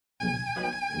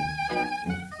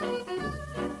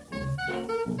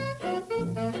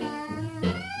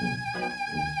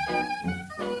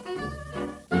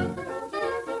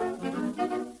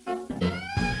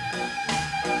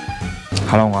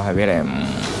Hello， 我係 William。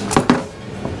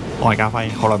我係家輝，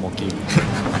好耐冇見。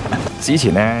之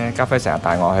前咧，家輝成日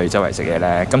帶我去周圍食嘢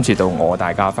咧，今次到我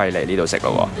帶家輝嚟呢度食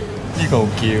咯喎。呢度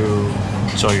叫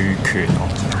醉拳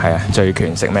喎。係啊，醉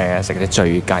拳食咩嘅？食啲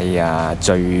醉雞啊、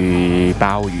醉鮑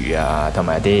魚啊，同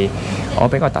埋啲我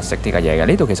比較特色啲嘅嘢嘅。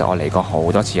呢度其實我嚟過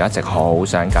好多次，一直好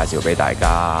想介紹俾大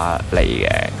家嚟嘅，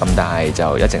咁但係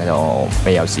就一直就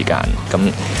未有時間。咁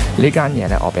呢間嘢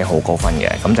咧，我俾好高分嘅。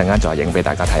咁陣間再影俾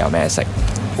大家睇有咩食。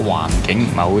環境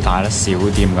唔係好大啦，小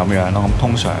店咁樣咯。咁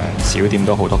通常小店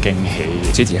都好多驚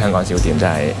喜。支持香港小店真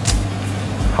係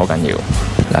好緊要。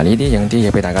嗱，呢啲影啲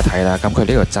嘢俾大家睇啦。咁佢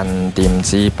呢個鎮店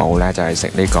之寶呢，就係食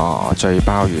呢個醉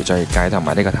鮑魚、醉雞同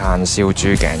埋呢個炭燒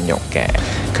豬頸肉嘅。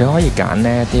佢可以揀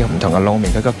呢啲唔同嘅撈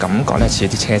麵，佢個感覺呢似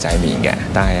啲車仔麵嘅，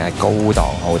但係係高檔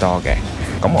好多嘅。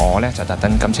咁我呢，就特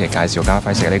登今次介紹家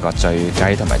輝食呢個醉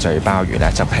雞同埋醉鮑魚呢，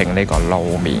就拼呢個撈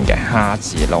麵嘅蝦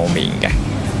子撈麵嘅。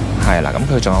係啦，咁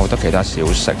佢仲有好多其他小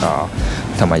食啊，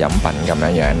同埋飲品咁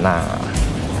樣啦。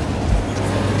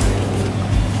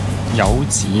有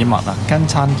紙物啊，跟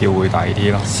餐叫會抵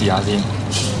啲咯，試下先。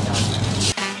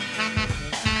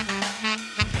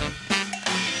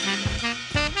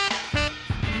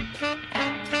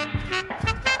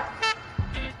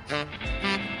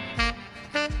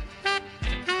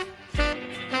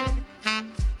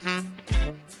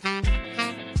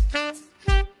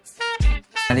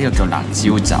呢個叫辣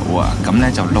椒酒啊，咁咧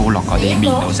就撈落嗰啲麵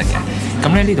度食嘅。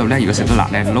咁咧呢度咧，如果食到辣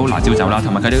咧，撈辣椒酒啦，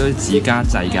同埋佢啲自家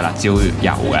製嘅辣椒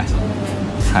油嘅，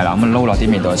係啦，咁撈落啲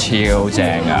麵度超正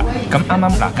噶。咁啱啱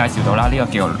嗱介紹到啦，呢個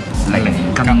叫零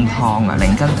羹湯啊，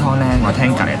零羹湯咧，我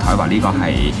聽隔離台話呢個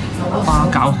係花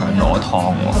膠響螺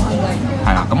湯喎，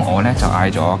係啦，咁我咧就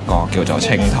嗌咗一個叫做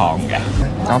清湯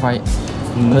嘅。家輝。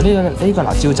佢呢個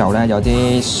辣椒酒咧有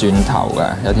啲蒜頭嘅，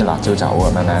有啲辣椒酒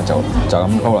咁樣咧，就咁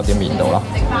撈落啲麵度咯，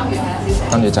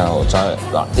跟住就再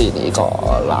落啲呢個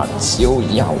辣椒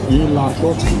油。以辣嗰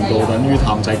個程度等於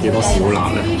譚仔幾多小辣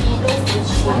咧？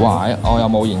哇！我有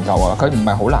冇研究啊？佢唔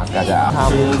係好辣㗎咋，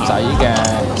譚仔嘅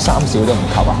3小都唔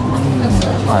及啊。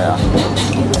係啊，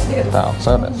係啊，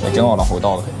所以你叫我落好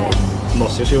多嘅。落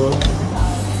少少咯。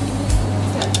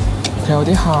佢有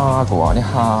啲蝦嘅喎，啲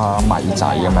蝦米仔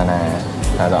咁樣咧。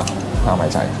睇到蝦米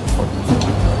仔，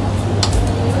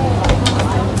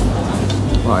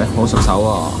喂，好順手喎。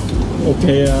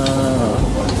OK 啊，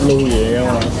撈嘢啊嘛，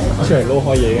出嚟撈開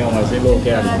嘢啊嘛，先撈幾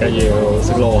廿年嘅嘢要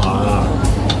識撈下啦。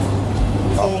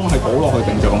湯係倒落去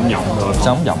定就咁飲㗎？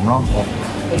就咁飲咯。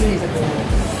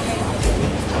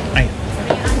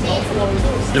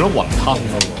有粒雲吞㗎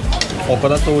喎，我覺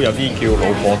得都有啲叫老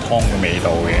火湯嘅味道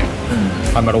嘅。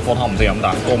係咪老火湯唔識飲？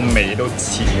但係個味都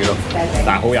似咯，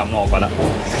但係好飲咯，我覺得。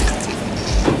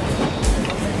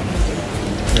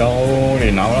有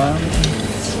蓮藕啦，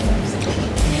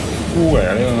菇嚟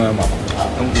啊！呢個咩嘛？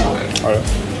冬菇嚟，係咯。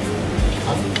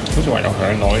好似話有響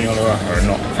螺，應該都係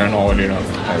響螺嗰啲啦。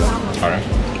係咯，係咯。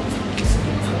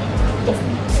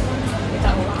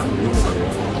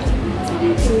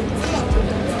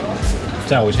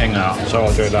真係好清啊！所以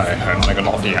我中意都係響呢個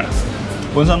螺啲嘅。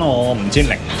本身我唔知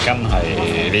零斤係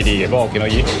呢啲嘅，不過我見到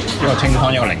咦，一個清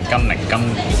湯一個零斤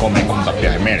個名咁特別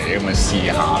係咩嚟嘅？咁咪試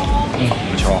下，唔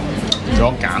錯。如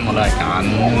果揀我都係揀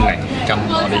零斤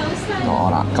嗰啲。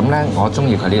好啦，咁咧我中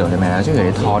意佢呢度啲咩咧？中意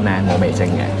佢啲湯咧冇味精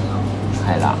嘅，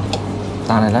係啦。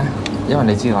但係咧，因為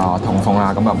你知我痛風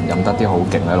啦，咁就唔飲得啲好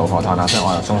勁嘅老火湯啦，所以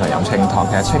我就通常飲清湯。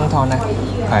其實清湯咧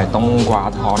係冬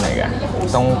瓜湯嚟嘅，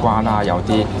冬瓜啦有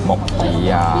啲木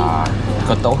耳啊，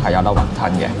佢都係有粒雲吞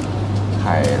嘅。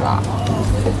係啦，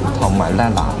同埋咧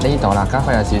嗱呢度啦，家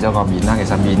輝又試咗個麵啦。其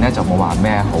實麵咧就冇話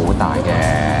咩好大嘅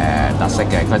特色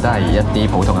嘅，佢都係一啲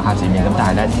普通嘅蝦子麵咁，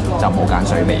但係咧就冇鹼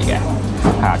水味嘅，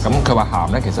係啊。咁佢話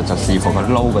鹹咧，其實就視乎佢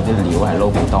撈嗰啲料係撈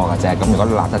幾多嘅啫。咁如果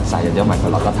辣得滯，因為佢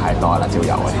落得太多辣椒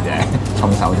油嗰啲啫，沖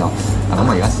手咗。嗱，咁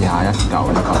我而家試下一嚿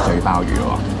呢個醉鮑魚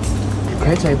喎。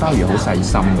佢啲醉鮑魚好細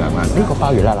心㗎嘛，呢個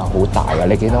鮑魚咧嗱好大㗎，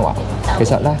你記得話其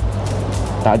實咧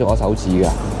大到我手指㗎。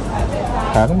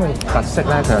係啊，咁佢特色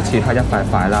咧，佢就切開一塊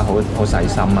塊啦，好細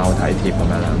心啊，好體貼咁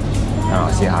樣啦。啊，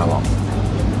試下喎。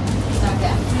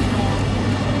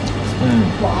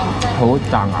好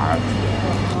彈牙。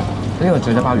呢個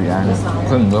醉鮑魚咧，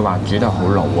佢唔會話煮得好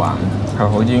老啊，係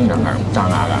好煙韌嘅，彈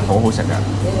牙㗎，好好食嘅。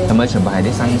同埋全部係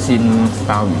啲新鮮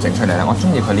鮑魚整出嚟咧，我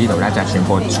中意佢呢度咧就係全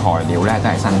部材料咧都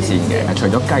係新鮮嘅。除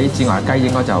咗雞之外，雞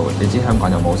應該就你知香港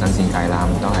就冇新鮮雞啦，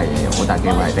都係好大機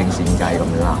會係冰鮮雞咁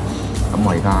樣啦。咁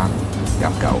我而家入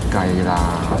嚿雞啦，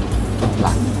嗱，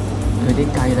佢啲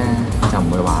雞咧就唔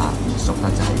會話熟得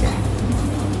滯嘅，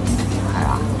係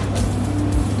啦，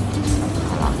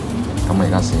係啦，咁我而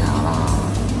家試下啦。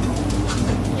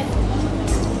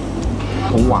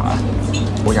好滑，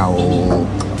好有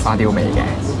花雕味嘅，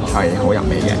係好入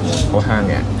味嘅，好香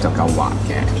嘅，就夠滑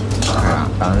嘅，係啦。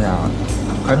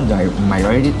咁就佢唔係嗰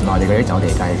啲內地嗰啲走地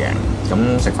雞嘅，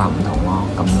咁食法唔同咯。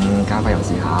咁家輝又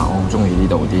試下，我好中意呢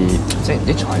度啲，即係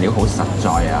啲材料好實在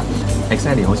啊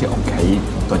 ，exactly 好似屋企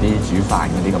嗰啲煮飯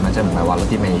嗰啲咁樣，即係唔係話落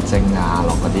啲味精啊，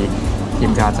落嗰啲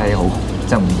添加劑好，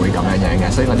即係唔會咁樣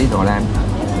嘅。所以我呢度咧，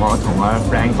我同我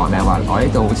friend 講咧話，我呢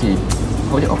度好似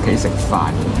屋企食飯，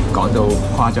講到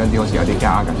誇張啲，好似有啲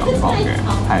家嘅感覺嘅，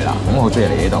係啦。咁我好中意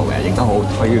嚟呢度嘅，亦都好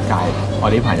推介我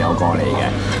啲朋友過嚟嘅。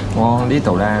我呢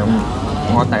度咧，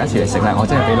我第一次嚟食咧，我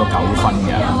真係俾到9分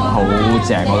嘅，好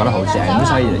正，我覺得好正。咁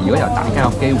所以如果由大家有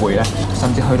機會咧，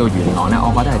甚至去到元朗咧，我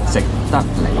覺得係值得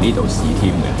嚟呢度試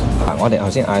添嘅。我哋頭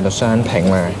先嗌到雙拼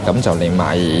咧，咁就你買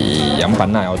飲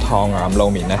品啊，有湯啊，咁撈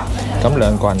麵咧，咁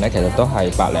2個人咧其實都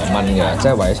係100零蚊嘅，即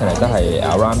係圍起上嚟都係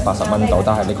around 80蚊到。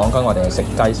但係你講緊我哋係食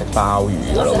雞食鮑魚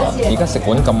㗎咯喎，而家食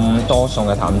碗咁多餸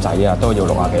嘅淡仔啊，都要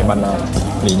60幾蚊啦，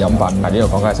連飲品喺呢度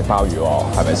講緊係食鮑魚喎，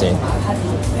係咪先？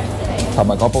同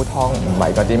埋嗰煲湯唔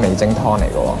係嗰啲味精湯嚟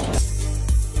嘅喎。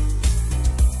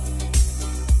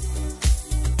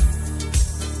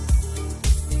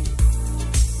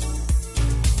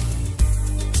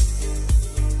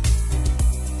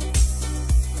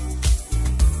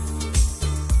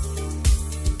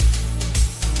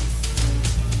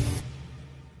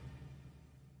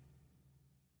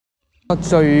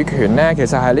醉拳咧，其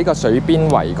實係呢個水邊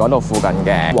圍嗰度附近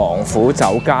嘅王府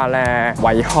酒家咧，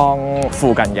惠康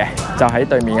附近嘅，就喺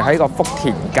對面喺個福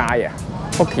田街啊，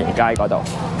福田街嗰度。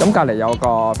咁隔離有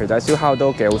個肥仔燒烤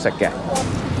都幾好食嘅。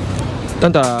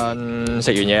噔噔，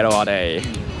食完嘢咯，我哋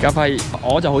家輝，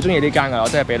我就好中意呢間㗎，我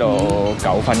真係俾到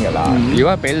9分㗎啦。如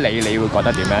果俾你，你會覺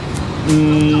得點咧？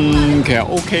其實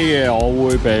OK 嘅，我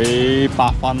會俾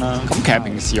8分啦。咁其實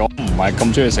平時我唔係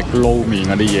咁中意食撈麵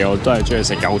嗰啲嘢，我都係中意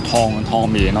食有湯嘅湯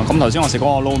麵咯。咁頭先我食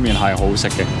嗰個撈麵係好食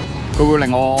嘅，佢會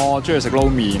令我中意食撈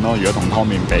麵咯。如果同湯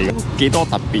麵比，幾多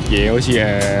特別嘢，好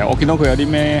似我見到佢有啲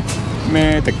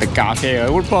咩滴滴咖啡嘅，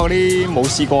不過嗰啲冇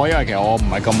試過，因為其實我唔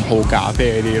係咁好咖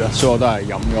啡嗰啲咯，所以我都係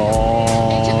飲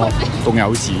咗凍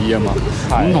柚子啊嘛。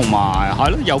咁同埋係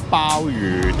咯，有鮑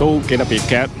魚都幾特別。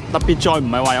其實特別再唔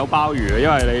係話有鮑魚，因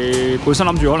為你本身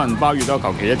諗住可能鮑魚都係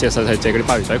求其一隻細細隻嗰啲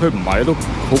鮑魚仔，佢唔係都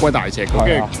好鬼大隻，跟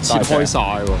住切開晒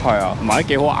喎。係啊，同埋都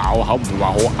幾好咬口，唔會話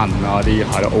好韌啊啲，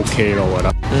係咯 OK 咯，我覺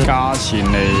得。價錢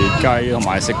嚟計同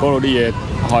埋食嗰度啲嘢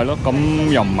係咯，咁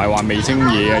又唔係話味精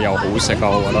嘢啊，又好食啊，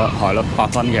我覺得係咯，8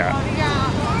分嘅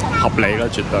合理啦，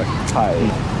絕對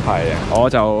係啊！我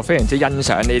就非常之欣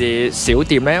賞呢啲小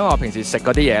店咧，因為我平時食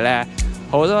嗰啲嘢咧，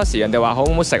好多時人哋話好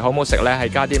唔好食咧，係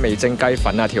加啲味精雞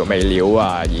粉啊、調味料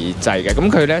啊而製嘅。咁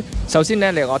佢咧，首先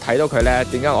咧，我睇到佢咧，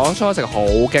點解我初食好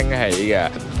驚喜嘅？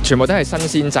全部都係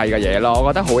新鮮製嘅嘢咯，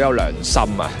我覺得好有良心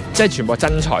啊！即係全部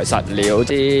真材實料，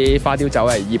啲花雕酒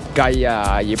係醃雞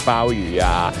啊、醃鮑魚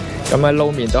啊，咁樣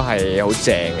撈麵都係好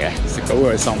正嘅，食到佢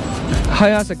個心。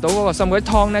係啊，食到嗰個心，嗰啲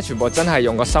湯咧全部真係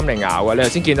用個心嚟熬嘅。你頭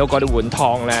先見到嗰啲碗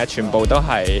湯咧，全部都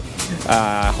係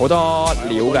好多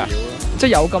料㗎，即係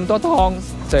有咁多湯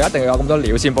就一定要有咁多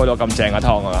料先煲到咁正嘅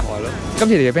湯啊嘛。係咯。今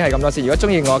次條片係咁多先，如果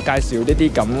中意我介紹呢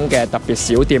啲咁嘅特別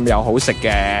小店又好食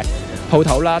嘅鋪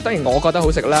頭啦，當然我覺得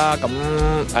好食啦。咁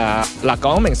嗱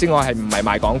講明先，我係唔係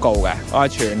賣廣告嘅，我係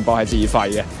全部係自費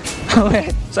嘅。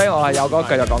所以我係有嗰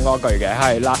句就講嗰句嘅，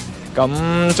係啦。咁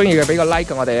中意嘅俾個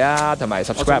like 我哋啊，同埋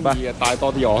subscribe 啊，帶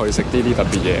多啲我去食呢啲特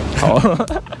別嘢。好，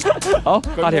好，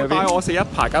下條片帶我食一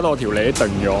排，搞到我條脷都鈍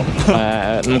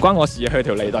咗。唔關我事，佢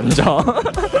條脷鈍咗。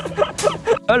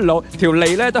條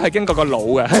脷咧都係經過個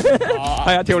腦嘅，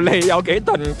係啊，條脷有幾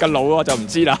鈍嘅腦我就唔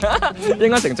知啦，應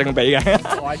該成正比嘅。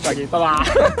好，再見，拜拜。